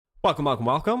Welcome, welcome,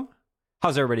 welcome.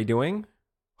 How's everybody doing?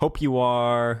 Hope you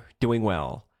are doing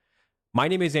well. My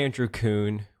name is Andrew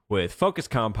Kuhn with Focus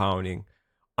Compounding,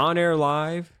 on air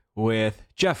live with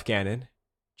Jeff Gannon.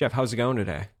 Jeff, how's it going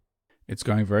today? It's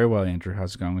going very well, Andrew.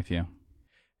 How's it going with you?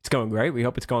 It's going great. We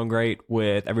hope it's going great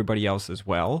with everybody else as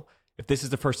well. If this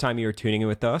is the first time you're tuning in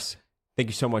with us, thank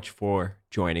you so much for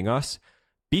joining us.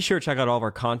 Be sure to check out all of our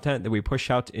content that we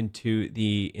push out into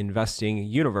the investing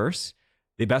universe.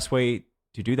 The best way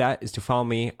to do that is to follow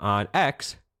me on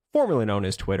X, formerly known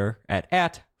as Twitter,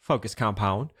 at Focus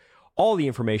Compound. All the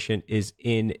information is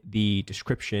in the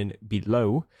description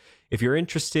below. If you're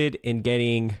interested in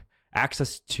getting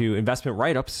access to investment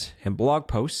write-ups and blog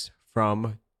posts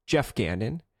from Jeff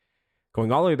Gannon,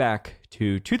 going all the way back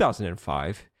to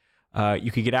 2005,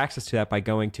 you could get access to that by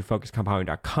going to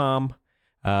focuscompounding.com.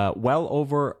 Well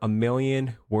over 1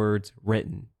 million words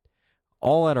written,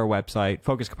 all at our website,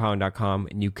 focuscompounding.com,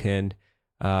 and you can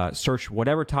search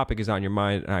whatever topic is on your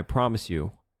mind, and I promise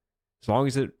you, as long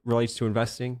as it relates to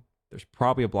investing, there's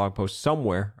probably a blog post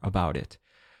somewhere about it.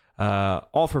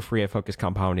 All for free at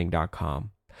focuscompounding.com.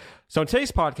 So in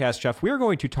today's podcast, Jeff, we are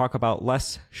going to talk about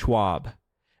Les Schwab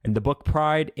and the book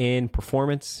Pride in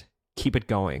Performance, Keep It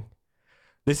Going.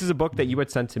 This is a book that you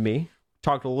had sent to me.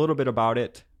 Talked a little bit about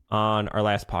it on our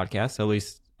last podcast, at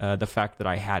least the fact that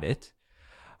I had it.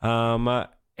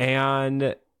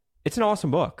 And it's an awesome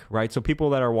book, right? So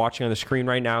people that are watching on the screen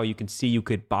right now, you can see you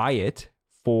could buy it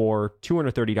for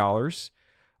 $230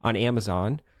 on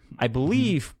Amazon. I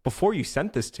believe before you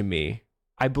sent this to me,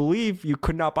 I believe you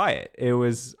could not buy it. It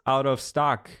was out of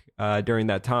stock during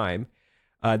that time.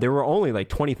 There were only like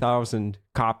 20,000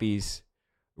 copies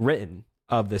written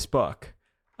of this book.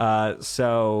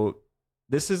 So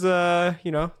this is a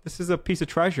piece of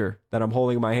treasure that I'm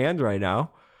holding in my hand right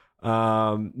now.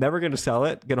 Never going to sell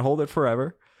it. Going to hold it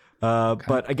forever. Okay.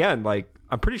 But again, like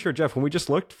I'm pretty sure, Jeff, when we just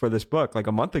looked for this book like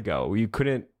a month ago, you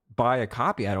couldn't buy a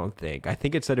copy. I don't think. I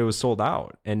think it said it was sold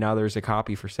out, and now there's a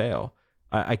copy for sale.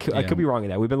 I could be wrong in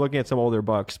that. We've been looking at some older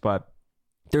books, but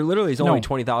there literally is only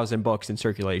 20,000 books in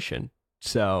circulation.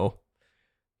 So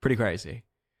pretty crazy.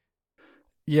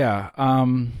 Yeah.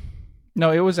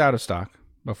 No, it was out of stock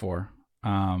before.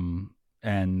 And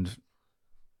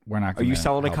we're not going to. Are you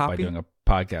selling a copy? By doing a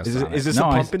podcast. Is this a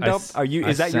pump and dump?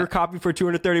 Is that your copy for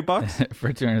 $230?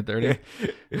 For $230?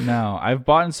 No, I've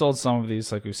bought and sold some of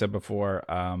these, like we said before.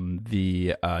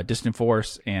 The Distant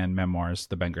Force and memoirs,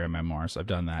 the Ben Graham memoirs. I've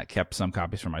done that. Kept some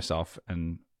copies for myself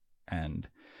and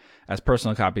as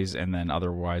personal copies, and then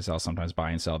otherwise I'll sometimes buy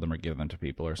and sell them or give them to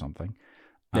people or something.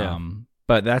 Yeah.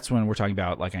 But that's when we're talking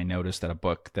about, like, I noticed that a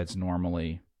book that's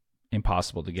normally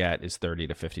impossible to get is $30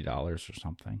 to $50 or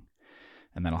something,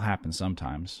 and that'll happen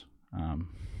sometimes.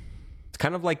 It's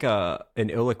kind of like an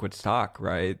illiquid stock,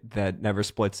 right? That never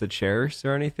splits its shares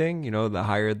or anything. You know, the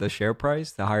higher the share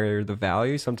price, the higher the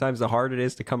value. Sometimes the harder it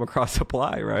is to come across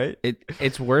supply, right?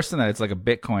 It's worse than that. It's like a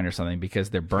Bitcoin or something,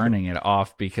 because they're burning it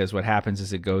off, because what happens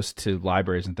is it goes to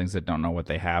libraries and things that don't know what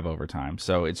they have over time.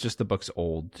 So it's just the book's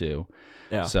old too.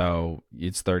 Yeah. So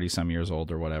it's 30 some years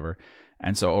old or whatever.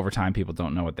 And so over time, people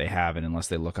don't know what they have. And unless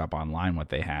they look up online what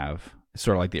they have, it's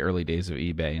sort of like the early days of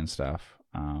eBay and stuff.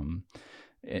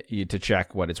 To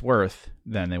check what it's worth,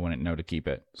 then they wouldn't know to keep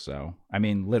it. So, I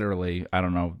mean, literally, I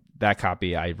don't know, that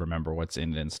copy, I remember what's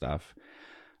in it and stuff,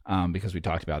 because we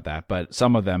talked about that. But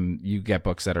some of them, you get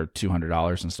books that are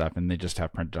 $200 and stuff, and they just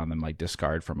have printed on them like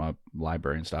discard from a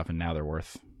library and stuff, and now they're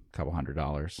worth a couple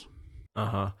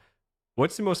 $100.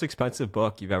 What's the most expensive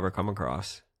book you've ever come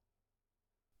across?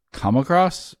 Come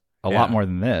across? A lot more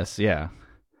than this, yeah.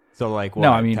 So like what?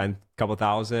 No, I mean, couple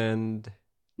thousand?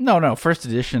 No. First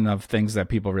edition of things that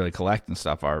people really collect and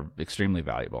stuff are extremely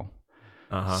valuable.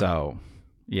 So,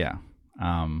 yeah.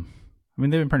 I mean,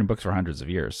 they've been printing books for hundreds of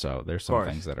years, so there's some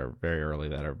things that are very early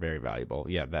that are very valuable.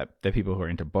 Yeah, that people who are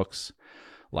into books,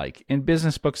 like in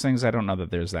business books, things, I don't know that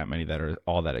there's that many that are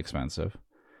all that expensive.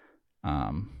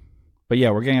 But yeah,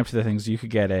 we're getting up to the things you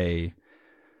could get a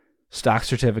stock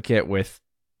certificate with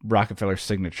Rockefeller's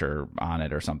signature on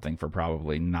it or something for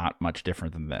probably not much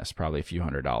different than this, probably a few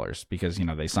 $100s, because, you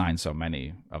know, they sign so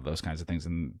many of those kinds of things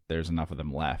and there's enough of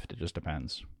them left. It just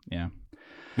depends. Yeah.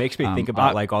 Makes me think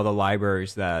about like all the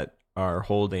libraries that are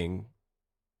holding,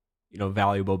 you know,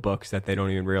 valuable books that they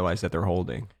don't even realize that they're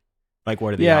holding. Like,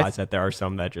 what are the odds that there are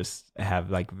some that just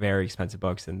have like very expensive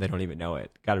books and they don't even know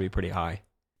it? Got to be pretty high.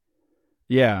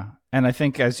 Yeah. And I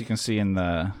think, as you can see in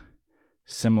the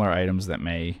similar items that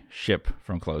may ship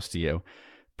from close to you,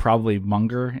 probably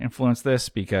Munger influenced this,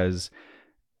 because,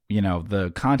 you know,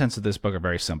 the contents of this book are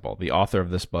very simple. The author of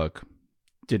this book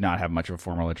did not have much of a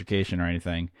formal education or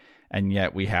anything, and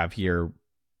yet we have here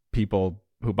people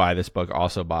who buy this book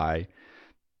also buy.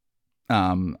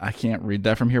 I can't read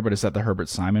that from here, but it's at the Herbert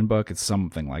Simon book. It's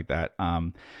something like that.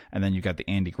 And then you've got the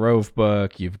Andy Grove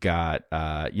book. You've got,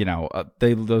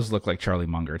 those look like Charlie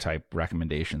Munger type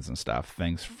recommendations and stuff,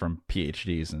 things from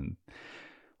PhDs and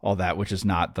all that, which is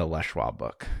not the Les Schwab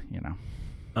book,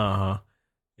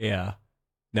 Yeah.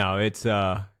 No, it's,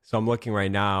 so I'm looking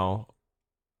right now,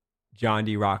 John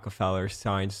D. Rockefeller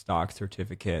signed stock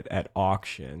certificate at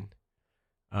auction.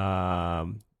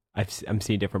 I'm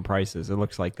seeing different prices. It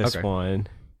looks like this one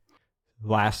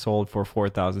last sold for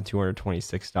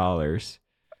 $4,226.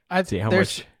 I'd see how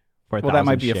much. Well, that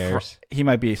might be he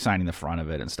might be signing the front of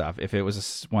it and stuff. If it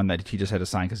was one that he just had to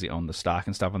sign because he owned the stock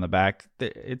and stuff on the back,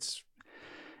 it's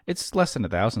less than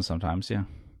 1,000 sometimes. Yeah,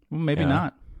 well, maybe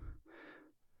not.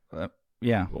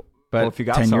 Yeah, but if you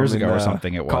got 10 years ago or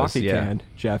something, it was coffee can.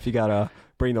 Jeff, you gotta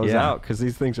bring those out because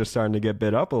these things are starting to get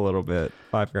bid up a little bit.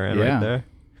 $5,000 right there.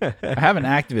 I have an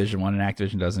Activision one, and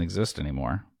Activision doesn't exist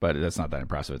anymore, but that's not that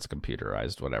impressive. It's a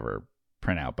computerized whatever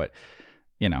printout, but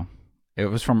it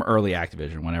was from early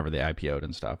Activision whenever they IPO'd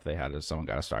and stuff. They had someone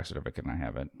got a stock certificate, and I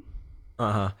have it.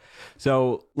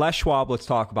 So Les Schwab, let's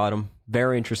talk about him.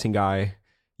 Very interesting guy.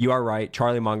 You are right.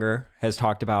 Charlie Munger has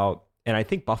talked about, and I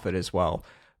think Buffett as well.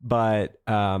 But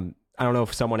I don't know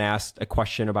if someone asked a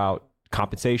question about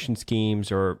compensation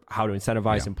schemes or how to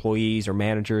incentivize employees or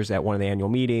managers at one of the annual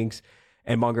meetings.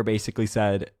 And Munger basically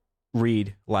said,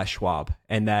 read Les Schwab,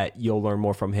 and that you'll learn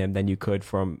more from him than you could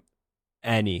from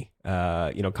any,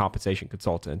 compensation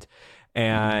consultant.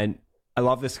 And I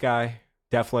love this guy.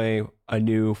 Definitely a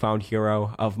newfound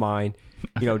hero of mine.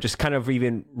 Just kind of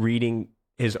even reading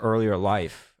his earlier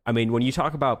life. I mean, when you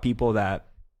talk about people that,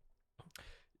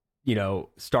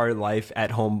 started life at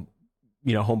home,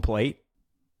 home plate,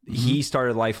 he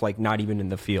started life like not even in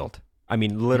the field. I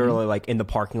mean, literally like in the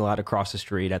parking lot across the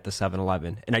street at the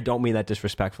 7-Eleven. And I don't mean that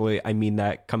disrespectfully. I mean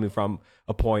that coming from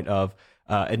a point of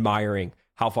admiring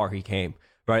how far he came,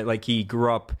 right? Like he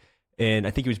grew up I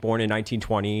think he was born in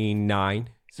 1929.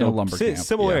 So in a lumber camp.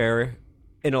 Similar area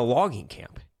in a logging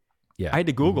camp. Yeah. I had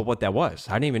to Google what that was.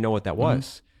 I didn't even know what that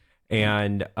was.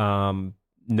 And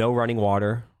no running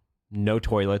water, no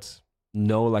toilets,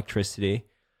 no electricity.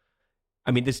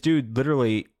 I mean, this dude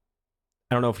literally,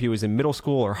 I don't know if he was in middle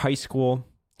school or high school.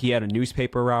 He had a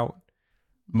newspaper route.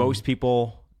 Most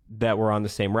people that were on the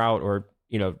same route or,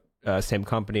 same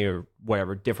company or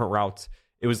whatever, different routes,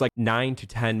 it was like 9 to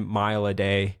 10 mile a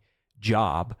day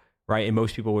job, right? And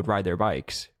most people would ride their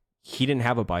bikes. He didn't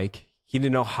have a bike. He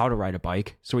didn't know how to ride a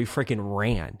bike. So he freaking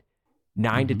ran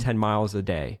 9 to 10 miles a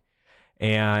day.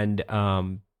 And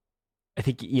I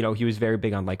think, he was very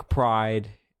big on like pride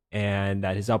and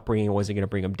that his upbringing wasn't going to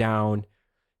bring him down.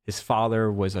 His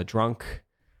father was a drunk.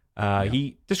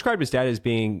 He described his dad as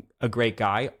being a great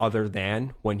guy other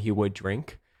than when he would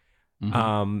drink.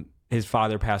 His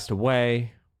father passed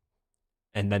away.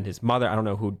 And then his mother, I don't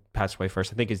know who passed away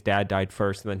first. I think his dad died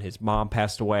first. And then his mom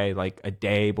passed away like a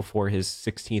day before his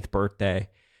 16th birthday.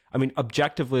 I mean,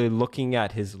 objectively looking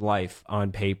at his life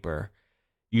on paper,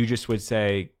 you just would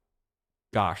say,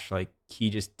 gosh, like he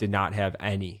just did not have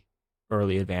any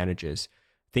early advantages.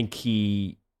 I think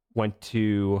he went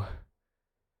to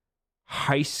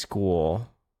high school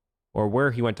or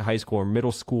where he went to high school or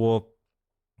middle school,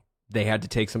 they had to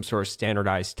take some sort of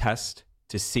standardized test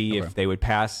to see if they would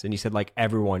pass. And he said like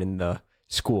everyone in the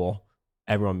school,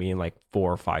 everyone meaning like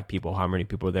 4 or 5 people, how many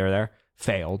people were there,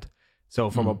 failed. So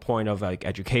from a point of like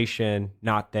education,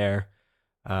 not there,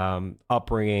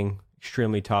 upbringing,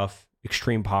 extremely tough,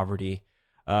 extreme poverty,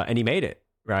 and he made it,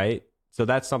 right? So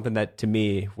that's something that to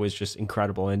me was just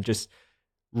incredible. And just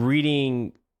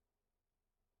reading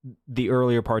the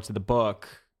earlier parts of the book,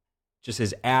 just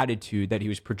his attitude that he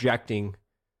was projecting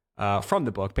from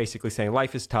the book, basically saying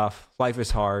life is tough, life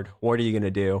is hard, what are you going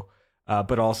to do?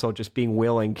 But also just being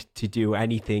willing to do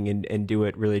anything and do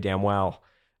it really damn well.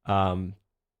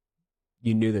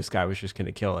 You knew this guy was just going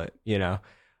to kill it,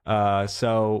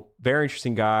 So very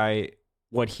interesting guy.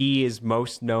 What he is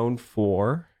most known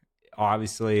for,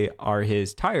 obviously, are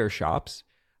his tire shops.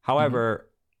 However,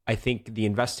 I think the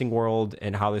investing world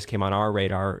and how this came on our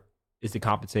radar is the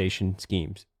compensation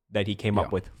schemes that he came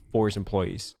up with for his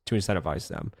employees to incentivize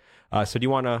them. So do you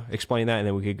want to explain that? And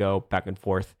then we could go back and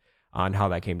forth on how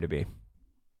that came to be.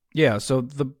 Yeah. So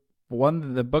the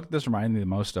book this reminded me the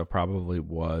most of probably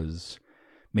was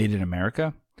Made in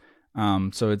America.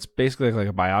 So it's basically like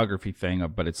a biography thing,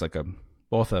 but it's like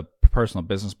both a personal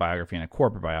business biography and a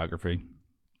corporate biography,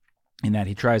 in that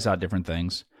he tries out different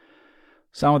things.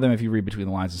 Some of them, if you read between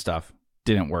the lines and stuff,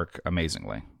 didn't work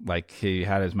amazingly. Like he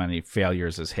had as many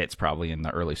failures as hits probably in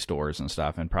the early stores and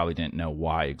stuff, and probably didn't know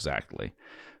why exactly.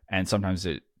 And sometimes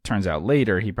it turns out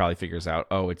later he probably figures out,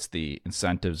 oh, it's the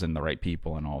incentives and the right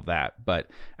people and all of that.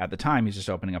 But at the time, he's just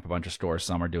opening up a bunch of stores.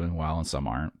 Some are doing well and some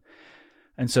aren't.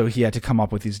 And so he had to come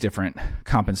up with these different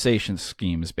compensation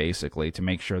schemes, basically, to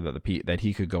make sure that that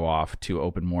he could go off to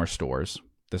open more stores.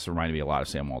 This reminded me a lot of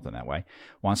Sam Walton that way.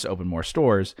 Wants to open more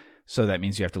stores, so that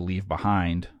means you have to leave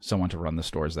behind someone to run the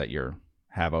stores that you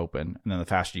have open. And then the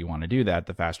faster you want to do that,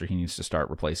 the faster he needs to start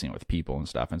replacing it with people and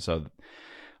stuff. And so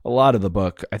a lot of the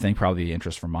book, I think probably the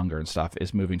interest from Munger and stuff,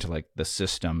 is moving to like the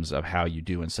systems of how you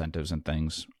do incentives and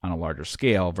things on a larger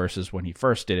scale versus when he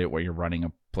first did it, where you're running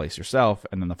a place yourself,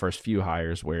 and then the first few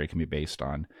hires where it can be based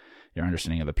on your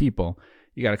understanding of the people.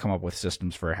 You got to come up with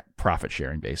systems for profit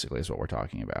sharing, basically, is what we're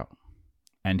talking about.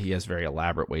 And he has very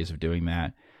elaborate ways of doing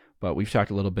that. But we've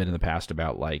talked a little bit in the past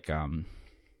about like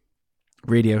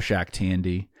Radio Shack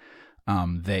Tandy.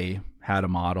 They had a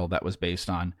model that was based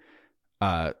on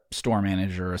store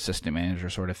manager, assistant manager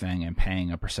sort of thing, and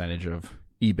paying a percentage of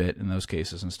EBIT in those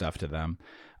cases and stuff to them.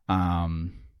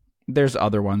 There's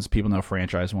other ones. People know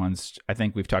franchise ones. I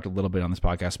think we've talked a little bit on this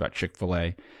podcast about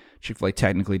Chick-fil-A. Chick-fil-A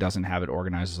technically doesn't have it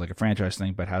organized as like a franchise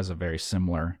thing, but has a very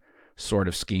similar sort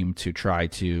of scheme to try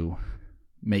to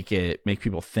make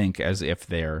people think as if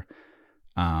they're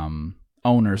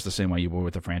owners the same way you would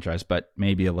with a franchise, but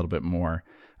maybe a little bit more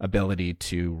ability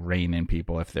to rein in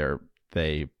people if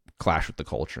they clash with the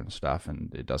culture and stuff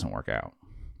and it doesn't work out.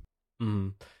 Mm-hmm.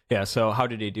 Yeah, so how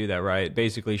did he do that, right?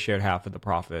 Basically shared half of the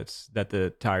profits that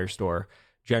the tire store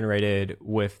generated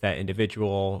with that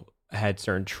individual, had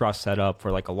certain trust set up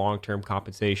for like a long-term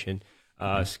compensation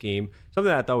scheme.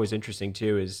 Something that I thought was interesting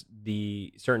too is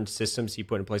the certain systems he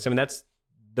put in place. I mean, that's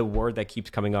the word that keeps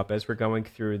coming up as we're going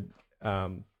through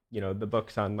the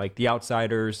books on like The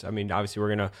Outsiders. I mean, obviously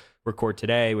we're going to record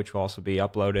today, which will also be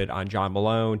uploaded on John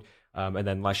Malone. And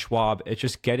then Les Schwab. It's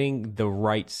just getting the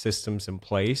right systems in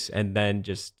place and then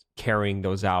just carrying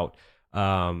those out,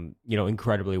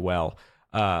 incredibly well.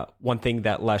 One thing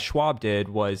that Les Schwab did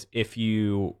was if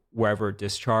you were ever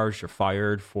discharged or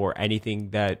fired for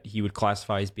anything that he would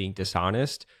classify as being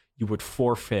dishonest, you would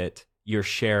forfeit your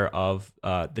share of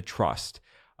the trust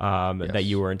that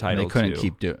you were entitled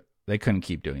to. They couldn't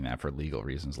keep doing that for legal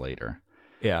reasons later.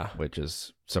 Yeah, which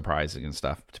is surprising and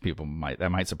stuff to people.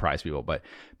 That might surprise people, but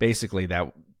basically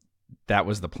that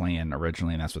was the plan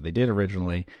originally, and that's what they did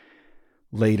originally.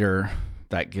 Later,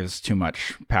 that gives too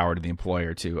much power to the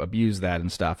employer to abuse that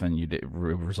and stuff, and it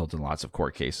result in lots of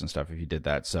court cases and stuff if you did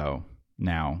that. So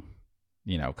now,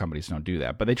 companies don't do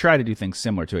that, but they try to do things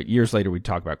similar to it. Years later, we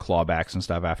talk about clawbacks and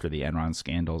stuff after the Enron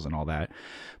scandals and all that,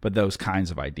 but those kinds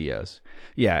of ideas,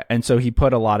 yeah. And so he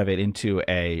put a lot of it into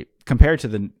compared to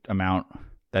the amount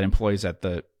that employees at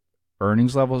the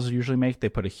earnings levels usually make, they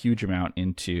put a huge amount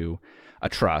into a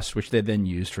trust, which they then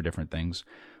used for different things.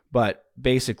 But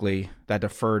basically, that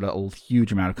deferred a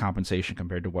huge amount of compensation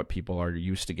compared to what people are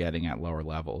used to getting at lower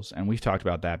levels. And we've talked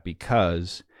about that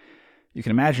because you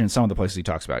can imagine some of the places he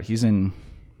talks about. Some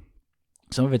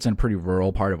of it's in a pretty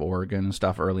rural part of Oregon and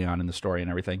stuff early on in the story and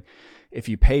everything. If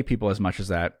you pay people as much as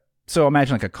that, so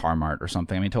imagine like a Carmart or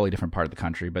something. I mean, totally different part of the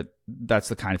country, but that's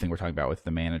the kind of thing we're talking about with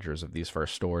the managers of these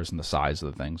first stores and the size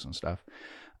of the things and stuff.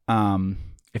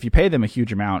 If you pay them a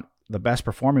huge amount, the best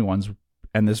performing ones,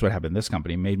 and this is what happened in this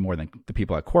company, made more than the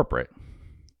people at corporate,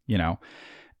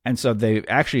 And so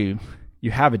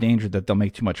you have a danger that they'll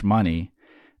make too much money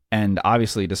and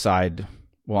obviously decide,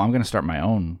 well, I'm going to start my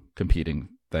own competing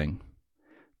thing.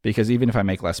 Because even if I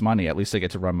make less money, at least I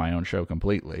get to run my own show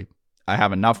completely. I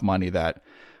have enough money that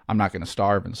I'm not going to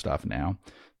starve and stuff now.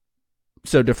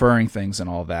 So deferring things and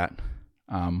all that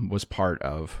was part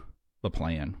of the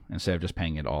plan instead of just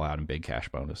paying it all out in big cash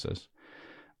bonuses.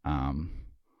 And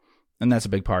that's a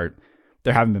big part.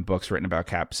 There haven't been books written about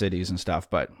cap cities and stuff,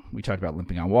 but we talked about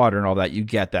limping on water and all that. You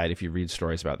get that if you read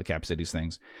stories about the cap cities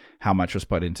things, how much was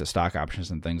put into stock options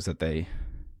and things that they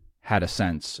had a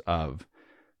sense of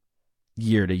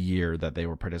year to year that they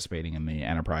were participating in the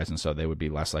enterprise, and so they would be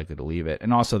less likely to leave it.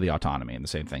 And also the autonomy, and the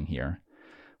same thing here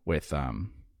with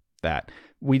that.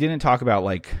 We didn't talk about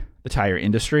like the tire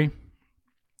industry.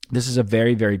 This is a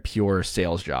very, very pure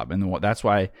sales job, and that's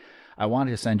why I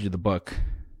wanted to send you the book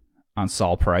on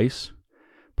Saul Price,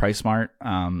 Price Smart.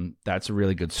 That's a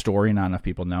really good story. Not enough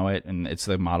people know it, and it's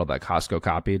the model that Costco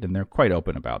copied, and they're quite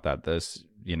open about that.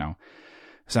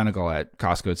 Senegal at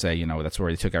Costco would say, that's where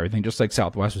they took everything. Just like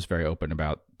Southwest was very open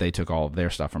about, they took all of their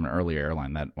stuff from an earlier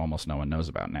airline that almost no one knows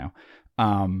about now.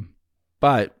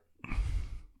 But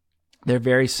they're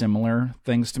very similar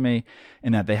things to me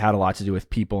in that they had a lot to do with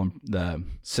people and the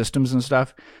systems and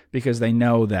stuff, because they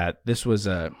know that this was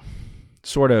a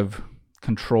sort of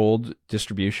controlled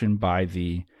distribution by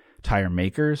the tire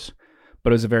makers,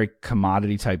 but it was a very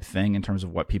commodity type thing in terms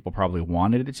of what people probably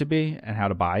wanted it to be and how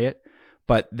to buy it.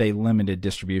 But they limited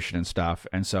distribution and stuff,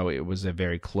 and so it was a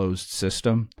very closed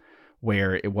system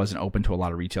where it wasn't open to a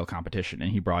lot of retail competition,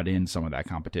 and he brought in some of that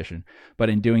competition. But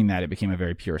in doing that, it became a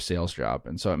very pure sales job,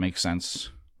 and so it makes sense,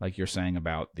 like you're saying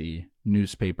about the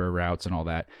newspaper routes and all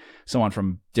that. Someone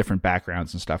from different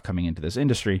backgrounds and stuff coming into this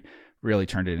industry really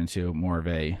turned it into more of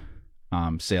a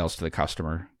sales to the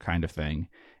customer kind of thing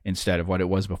instead of what it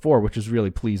was before, which was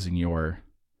really pleasing your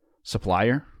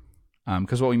supplier.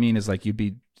 Because what we mean is like you'd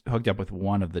be hooked up with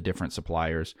one of the different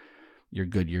suppliers, your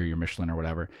Goodyear, your Michelin or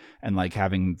whatever, and like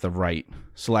having the right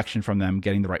selection from them,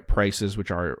 getting the right prices, which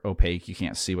are opaque. You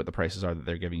can't see what the prices are that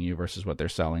they're giving you versus what they're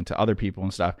selling to other people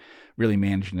and stuff. Really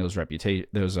managing those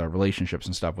relationships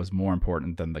and stuff was more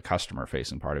important than the customer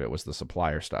facing part of it, was the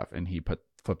supplier stuff. And he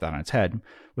flipped that on its head,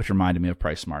 which reminded me of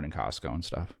Price Smart and Costco and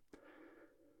stuff.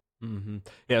 Mm-hmm.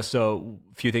 Yeah. So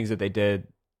a few things that they did.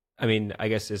 I mean, I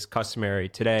guess it's customary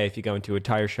today. If you go into a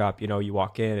tire shop, you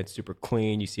walk in, it's super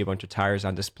clean. You see a bunch of tires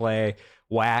on display,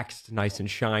 waxed, nice and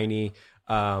shiny.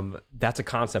 That's a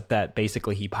concept that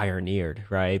basically he pioneered,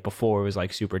 right? Before it was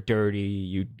like super dirty.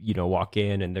 You walk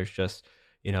in and there's just,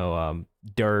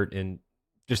 dirt and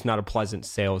just not a pleasant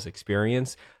sales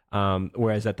experience.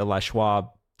 Whereas at the Les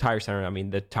Schwab Tire Center, I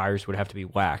mean, the tires would have to be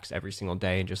waxed every single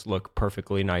day and just look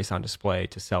perfectly nice on display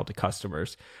to sell to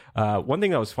customers. One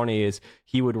thing that was funny is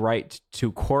he would write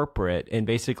to corporate and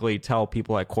basically tell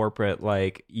people at corporate,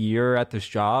 like, you're at this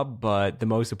job, but the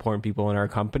most important people in our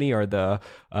company are the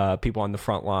people on the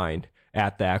front line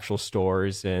at the actual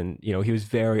stores. And, he was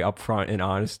very upfront and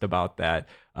honest about that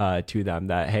to them,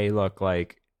 that, hey, look,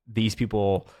 like, these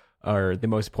people are the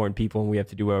most important people, and we have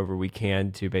to do whatever we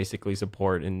can to basically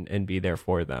support and be there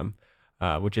for them,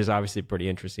 which is obviously pretty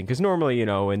interesting. Because normally,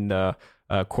 in the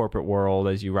corporate world,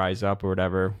 as you rise up or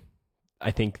whatever,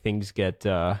 I think things get,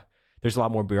 there's a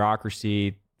lot more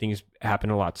bureaucracy. Things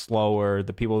happen a lot slower.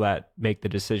 The people that make the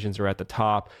decisions are at the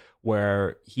top,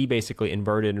 where he basically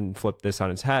inverted and flipped this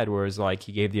on its head, whereas like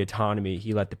he gave the autonomy.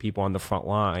 He let the people on the front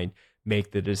line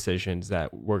make the decisions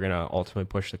that were going to ultimately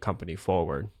push the company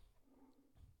forward.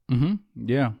 Mm-hmm.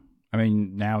 Yeah. I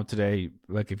mean, now today,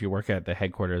 like if you work at the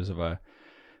headquarters of a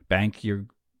bank,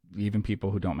 even people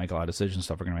who don't make a lot of decision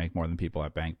stuff are going to make more than people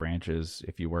at bank branches.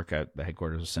 If you work at the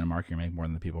headquarters of Cinemark, you make more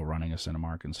than the people running a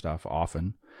Cinemark and stuff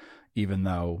often, even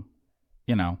though,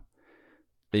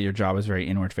 your job is very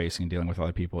inward facing, dealing with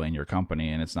other people in your company,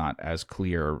 and it's not as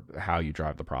clear how you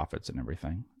drive the profits and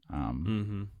everything.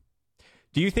 Mm-hmm.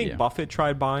 Do you think Buffett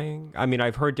tried buying? I mean,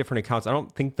 I've heard different accounts. I don't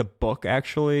think the book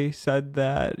actually said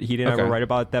that. He didn't ever write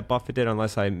about it, that Buffett did,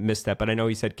 unless I missed that. But I know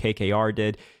he said KKR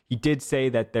did. He did say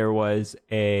that there was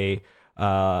a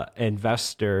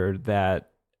investor that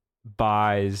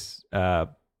buys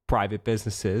private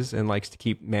businesses and likes to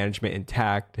keep management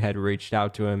intact, had reached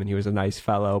out to him, and he was a nice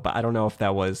fellow. But I don't know if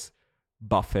that was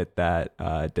Buffett that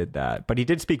did that. But he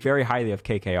did speak very highly of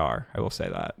KKR. I will say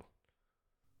that.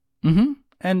 Mm-hmm.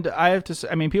 And I have to say,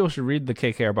 I mean, people should read the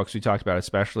KKR books we talked about,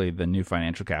 especially the New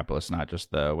Financial Capitalist, not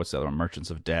just what's the other one,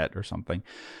 Merchants of Debt or something.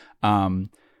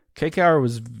 KKR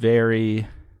was very,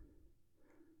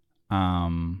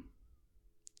 in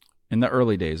the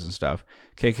early days and stuff,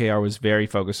 KKR was very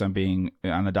focused on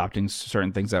adopting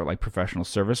certain things that like professional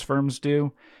service firms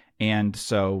do. And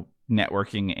so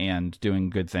networking and doing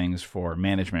good things for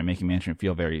management, making management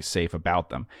feel very safe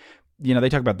about them. They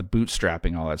talk about the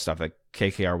bootstrapping, all that stuff, that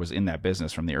KKR was in that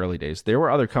business from the early days. There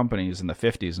were other companies in the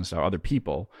 50s and stuff, other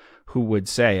people who would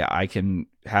say, I can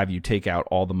have you take out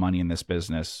all the money in this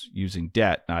business using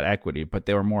debt, not equity. But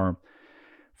they were more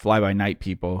fly-by-night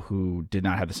people who did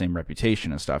not have the same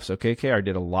reputation and stuff. So KKR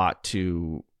did a lot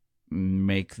to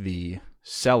make the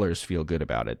sellers feel good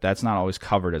about it. That's not always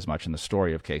covered as much in the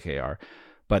story of KKR,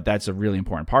 but that's a really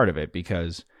important part of it,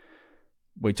 because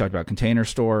we talked about Container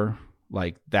Store.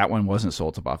 Like, that one wasn't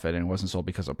sold to Buffett, and it wasn't sold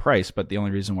because of price, but the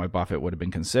only reason why Buffett would have been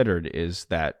considered is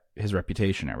that his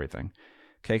reputation, everything.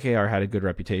 KKR had a good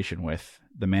reputation with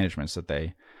the managements that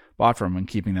they bought from and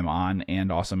keeping them on, and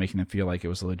also making them feel like it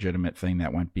was a legitimate thing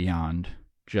that went beyond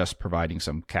just providing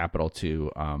some capital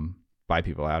to buy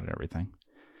people out and everything.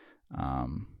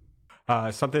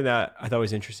 Something that I thought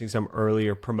was interesting, some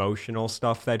earlier promotional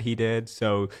stuff that he did.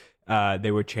 So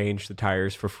they would change the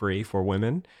tires for free for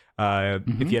women.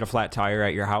 If you had a flat tire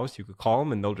at your house, you could call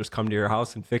them and they'll just come to your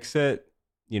house and fix it.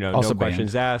 Also no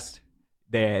questions asked.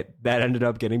 That ended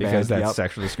up getting banned. Because that's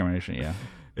sexual discrimination, yeah.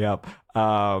 Yep.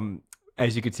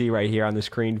 As you can see right here on the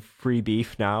screen, free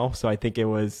beef now. So I think it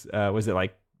was it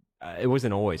like, it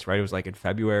wasn't always, right? It was like in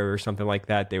February or something like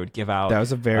that. They would give out. That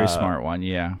was a very smart one,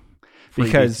 yeah. Free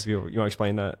beef, if you want to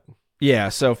explain that? Yeah,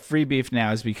 so free beef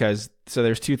now is because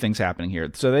there's two things happening here.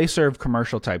 So they serve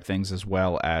commercial type things as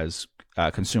well as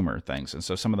consumer things, and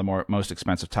so some of the most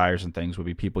expensive tires and things would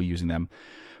be people using them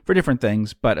for different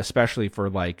things, but especially for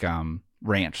like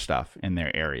ranch stuff in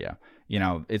their area.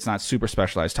 It's not super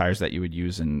specialized tires that you would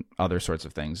use in other sorts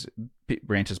of things.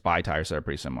 Ranches buy tires that are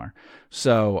pretty similar.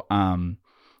 So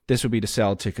this would be to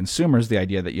sell to consumers the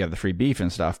idea that you have the free beef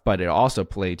and stuff, but it also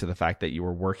played to the fact that you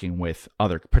were working with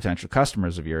other potential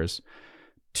customers of yours,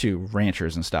 to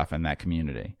ranchers and stuff in that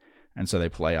community. And so they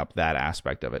play up that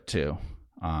aspect of it too.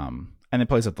 And it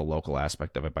plays up the local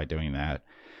aspect of it by doing that.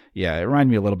 Yeah, it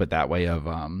reminded me a little bit that way of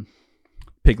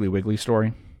Piggly Wiggly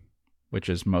story, which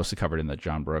is mostly covered in the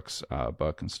John Brooks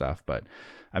book and stuff. But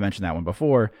I mentioned that one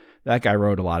before. That guy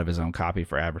wrote a lot of his own copy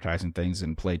for advertising things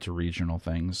and played to regional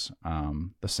things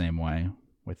the same way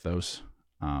with those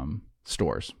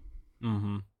stores.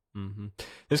 Mm-hmm. Mm-hmm.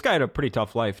 This guy had a pretty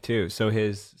tough life too. So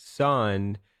his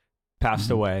son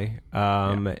passed away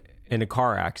in a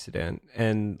car accident.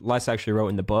 And Les actually wrote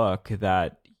in the book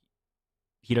that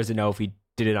he doesn't know if he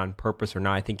did it on purpose or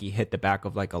not. I think he hit the back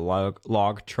of like a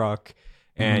log truck.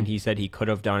 And he said he could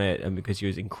have done it because he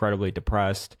was incredibly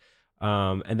depressed.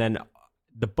 And then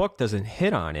the book doesn't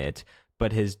hit on it,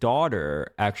 but his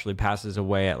daughter actually passes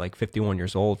away at like 51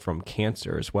 years old from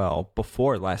cancer as well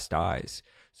before Les dies.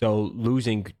 So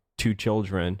losing two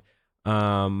children,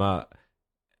 I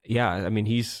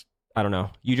mean, I don't know.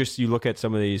 You look at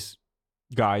some of these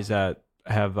guys that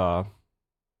have, I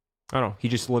don't know, he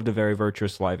just lived a very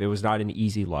virtuous life. It was not an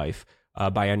easy life.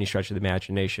 By any stretch of the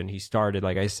imagination. He started,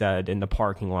 like I said, in the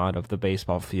parking lot of the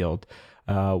baseball field,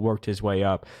 worked his way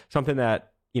up. Something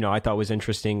that, I thought was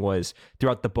interesting was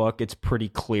throughout the book, it's pretty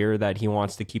clear that he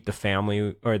wants to keep the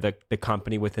family or the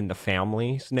company within the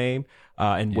family's name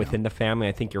within the family.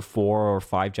 I think you're 4 or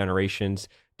 5 generations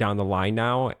down the line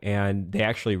now, and they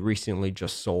actually recently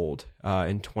just sold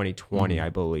in 2020, I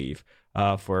believe,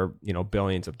 for,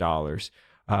 billions of dollars.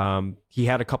 He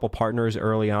had a couple partners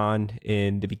early on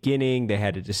in the beginning. They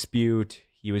had a dispute.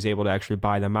 He was able to actually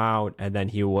buy them out, and then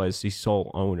he was the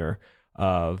sole owner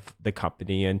of the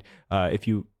company. And if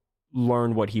you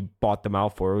learn what he bought them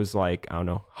out for, it was like, I don't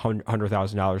know,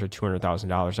 $100,000 or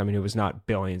 $200,000. I mean, it was not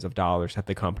billions of dollars that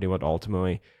the company would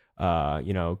ultimately,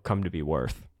 come to be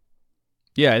worth.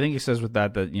 Yeah, I think he says with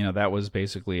that, that was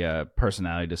basically a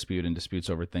personality dispute and disputes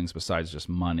over things besides just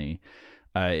money.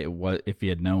 If he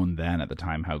had known then at the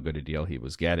time how good a deal he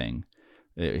was getting,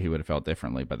 he would have felt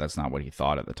differently. But that's not what he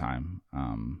thought at the time.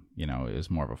 It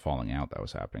was more of a falling out that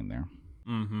was happening there.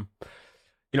 Mm-hmm.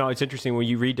 It's interesting when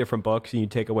you read different books and you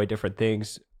take away different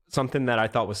things. Something that I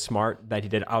thought was smart that he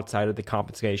did outside of the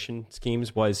compensation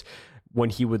schemes was when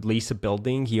he would lease a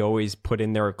building, he always put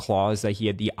in there a clause that he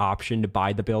had the option to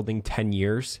buy the building 10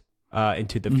 years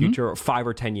into the future, or 5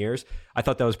 or 10 years. I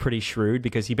thought that was pretty shrewd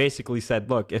because he basically said,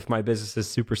 look, if my business is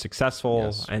super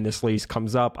successful and this lease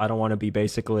comes up, I don't want to be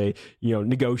basically,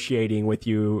 negotiating with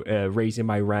you, raising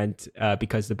my rent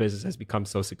because the business has become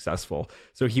so successful.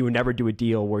 So he would never do a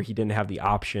deal where he didn't have the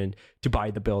option to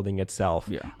buy the building itself,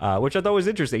 which I thought was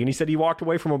interesting. And he said he walked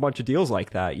away from a bunch of deals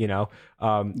like that,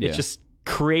 It's just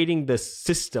creating this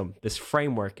system, this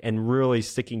framework, and really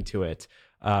sticking to it.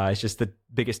 It's just the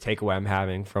biggest takeaway I'm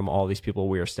having from all these people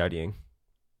we are studying.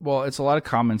 Well, it's a lot of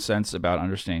common sense about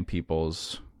understanding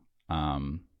people's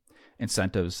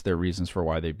incentives, their reasons for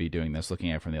why they'd be doing this,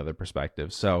 looking at it from the other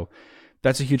perspective. So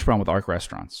that's a huge problem with ARC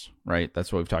restaurants, right?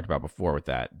 That's what we've talked about before with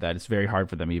that it's very hard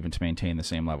for them even to maintain the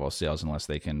same level of sales unless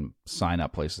they can sign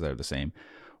up places that are the same.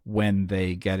 When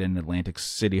they get an Atlantic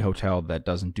City hotel that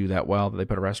doesn't do that well, that they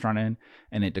put a restaurant in,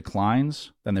 and it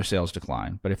declines, then their sales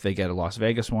decline. But if they get a Las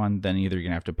Vegas one, then either you're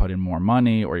going to have to put in more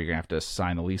money or you're going to have to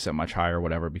sign the lease at much higher or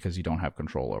whatever because you don't have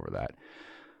control over that.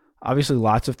 Obviously,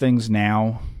 lots of things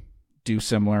now do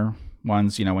similar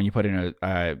ones. When you put in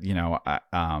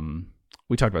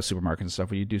we talked about supermarkets and stuff.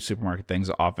 When you do supermarket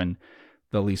things, often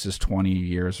the lease is 20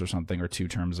 years or something, or 2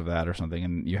 terms of that or something,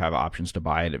 and you have options to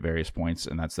buy it at various points,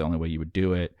 and that's the only way you would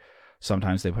do it.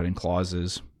 Sometimes they put in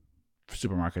clauses for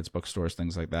supermarkets, bookstores,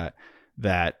 things like that,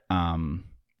 that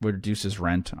reduces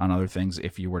rent on other things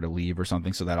if you were to leave or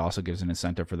something. So that also gives an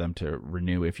incentive for them to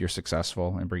renew if you're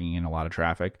successful in bringing in a lot of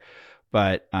traffic.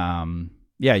 But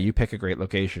you pick a great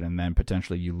location and then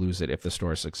potentially you lose it if the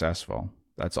store is successful.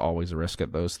 That's always a risk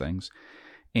at those things.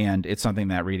 And it's something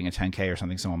that reading a 10K or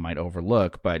something someone might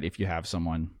overlook. But if you have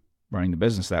someone running the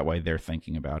business that way, they're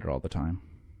thinking about it all the time.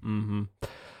 Mm-hmm.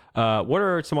 What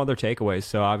are some other takeaways?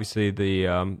 So obviously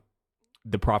the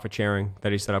profit sharing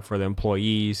that he set up for the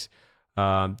employees,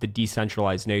 the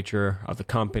decentralized nature of the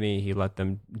company. He let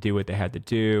them do what they had to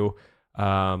do.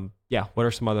 yeah, what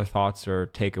are some other thoughts or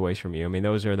takeaways from you? I mean,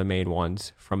 those are the main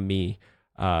ones from me.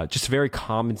 Just a very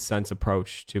common sense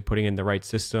approach to putting in the right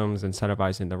systems,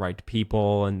 incentivizing the right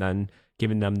people, and then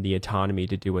giving them the autonomy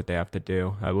to do what they have to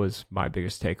do. That was my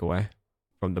biggest takeaway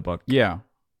from the book. Yeah,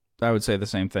 I would say the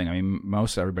same thing. I mean,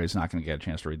 most everybody's not going to get a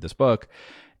chance to read this book.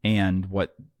 And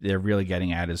what they're really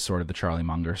getting at is sort of the Charlie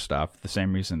Munger stuff. The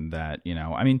same reason that,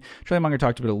 I mean, Charlie Munger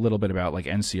talked a little bit about like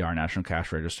NCR, National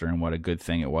Cash Register, and what a good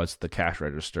thing it was the cash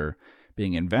register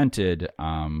being invented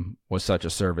was such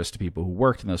a service to people who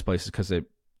worked in those places, because it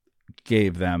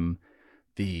gave them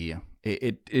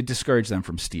it discouraged them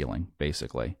from stealing,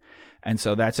 basically. And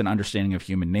so that's an understanding of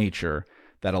human nature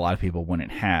that a lot of people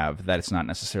wouldn't have, that it's not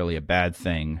necessarily a bad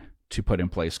thing to put in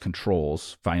place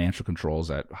controls, financial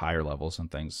controls at higher levels and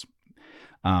things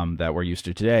that we're used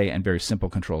to today, and very simple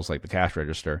controls like the cash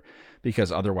register,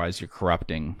 because otherwise you're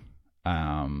corrupting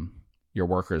your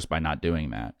workers by not doing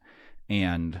that.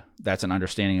 And that's an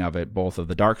understanding of it, both of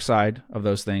the dark side of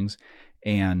those things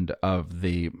and of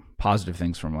the positive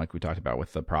things from, like we talked about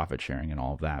with the profit sharing and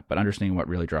all of that, but understanding what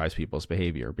really drives people's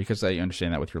behavior, because you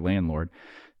understand that with your landlord,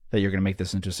 that you're going to make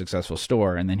this into a successful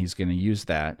store, and then he's going to use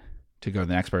that to go to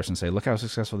the next person and say, look how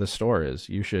successful this store is.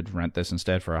 You should rent this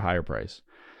instead for a higher price.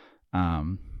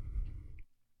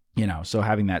 So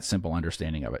having that simple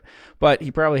understanding of it. But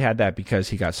he probably had that because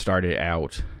he got started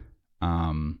out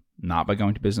not by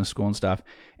going to business school and stuff,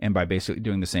 and by basically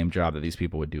doing the same job that these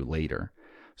people would do later.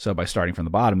 So by starting from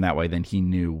the bottom that way, then he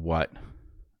knew what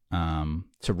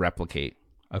to replicate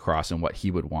across and what he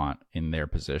would want in their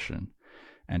position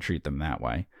and treat them that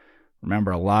way. Remember,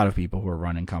 a lot of people who are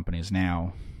running companies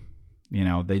now,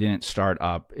 they didn't start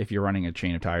up. If you're running a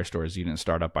chain of tire stores, you didn't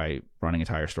start up by running a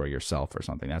tire store yourself or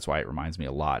something. That's why it reminds me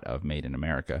a lot of Made in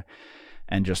America,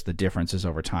 and just the differences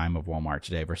over time of Walmart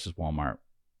today versus Walmart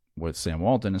with Sam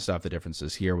Walton and stuff. The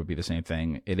differences here would be the same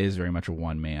thing. It is very much a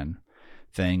one-man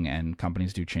thing, and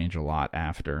companies do change a lot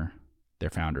after their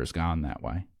founder is gone that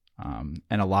way. And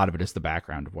a lot of it is the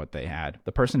background of what they had.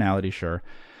 The personality, sure,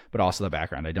 but also the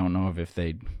background. I don't know if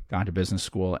they'd gone to business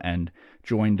school and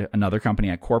joined another company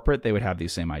at corporate, they would have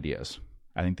these same ideas.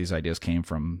 I think these ideas came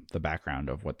from the background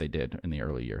of what they did in the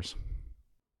early years.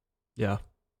 Yeah.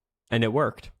 And it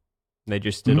worked. They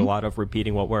just did a lot of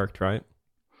repeating what worked, right?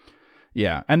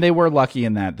 Yeah. And they were lucky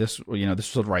in that this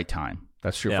was the right time.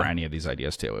 That's true for any of these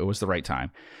ideas too. It was the right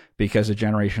time, because a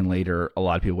generation later, a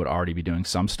lot of people would already be doing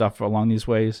some stuff along these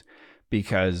ways,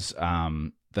 because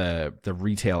the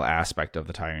retail aspect of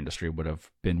the tire industry would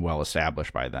have been well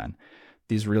established by then.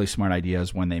 These really smart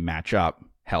ideas, when they match up,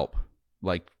 help.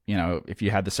 Like, if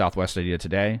you had the Southwest idea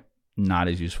today, not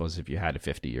as useful as if you had it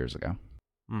 50 years ago.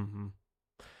 Mm-hmm.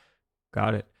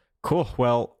 Got it. Cool.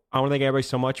 Well, I want to thank everybody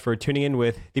so much for tuning in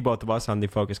with the both of us on the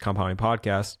Focus Compounding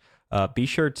Podcast. Be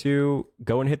sure to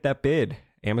go and hit that bid.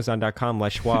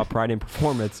 Amazon.com/Schwab Pride in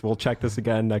Performance. We'll check this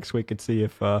again next week and see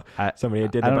if somebody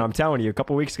did it. But I'm telling you, a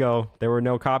couple weeks ago, there were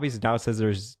no copies. Now it says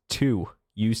there's 2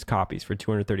 used copies for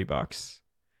 $230.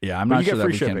 Yeah, I'm not sure that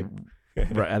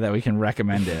we can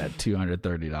recommend it at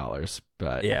 $230.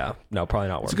 But yeah, no, probably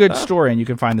not worth it. It's a good story, and you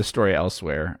can find the story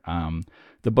elsewhere.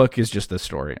 The book is just the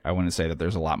story. I wouldn't say that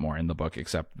there's a lot more in the book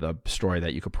except the story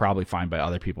that you could probably find by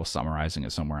other people summarizing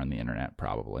it somewhere on the internet,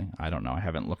 probably. I don't know. I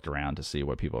haven't looked around to see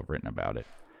what people have written about it.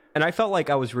 And I felt like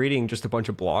I was reading just a bunch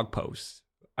of blog posts.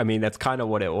 I mean, that's kind of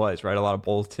what it was, right? A lot of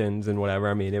bulletins and whatever.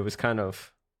 I mean, it was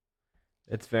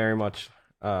it's very much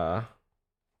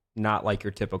not like your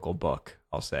typical book,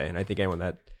 I'll say. And I think anyone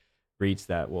that reads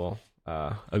that will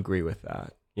agree with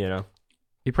that,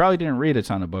 He probably didn't read a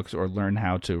ton of books or learn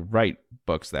how to write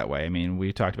books that way. I mean,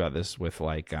 we talked about this with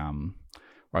where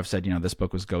I've said, this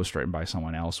book was ghostwritten by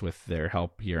someone else with their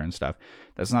help here and stuff.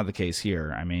 That's not the case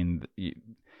here. I mean,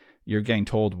 you're getting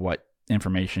told what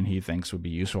information he thinks would be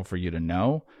useful for you to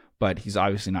know, but he's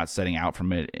obviously not setting out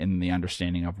from it in the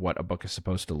understanding of what a book is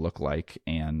supposed to look like.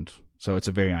 And so it's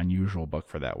a very unusual book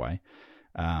for that way.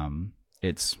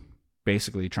 It's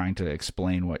basically trying to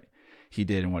explain what he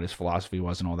did and what his philosophy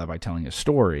was and all that by telling a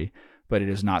story, but it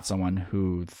is not someone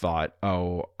who thought,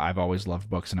 oh, I've always loved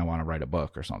books and I want to write a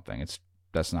book or something.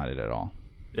 That's not it at all.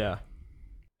 Yeah.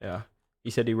 Yeah. He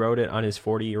said he wrote it on his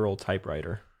 40-year-old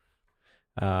typewriter.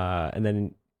 And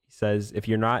then he says, if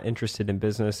you're not interested in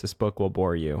business, this book will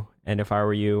bore you. And if I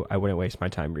were you, I wouldn't waste my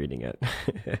time reading it.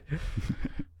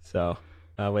 So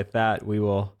with that, we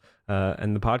will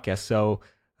end the podcast. So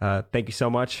thank you so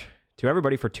much to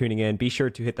everybody for tuning in. Be sure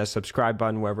to hit that subscribe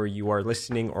button wherever you are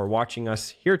listening or watching us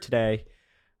here today.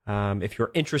 If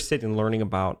you're interested in learning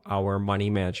about our money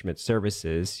management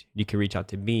services, you can reach out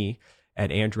to me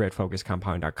at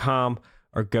andrew@focuscompounding.com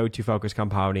or go to Focus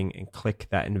Compounding and click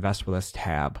that Invest With Us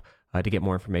tab. to get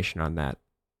more information on that.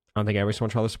 I want to thank everyone so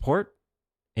much for all the support,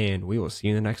 and we will see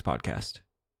you in the next podcast.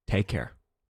 Take care.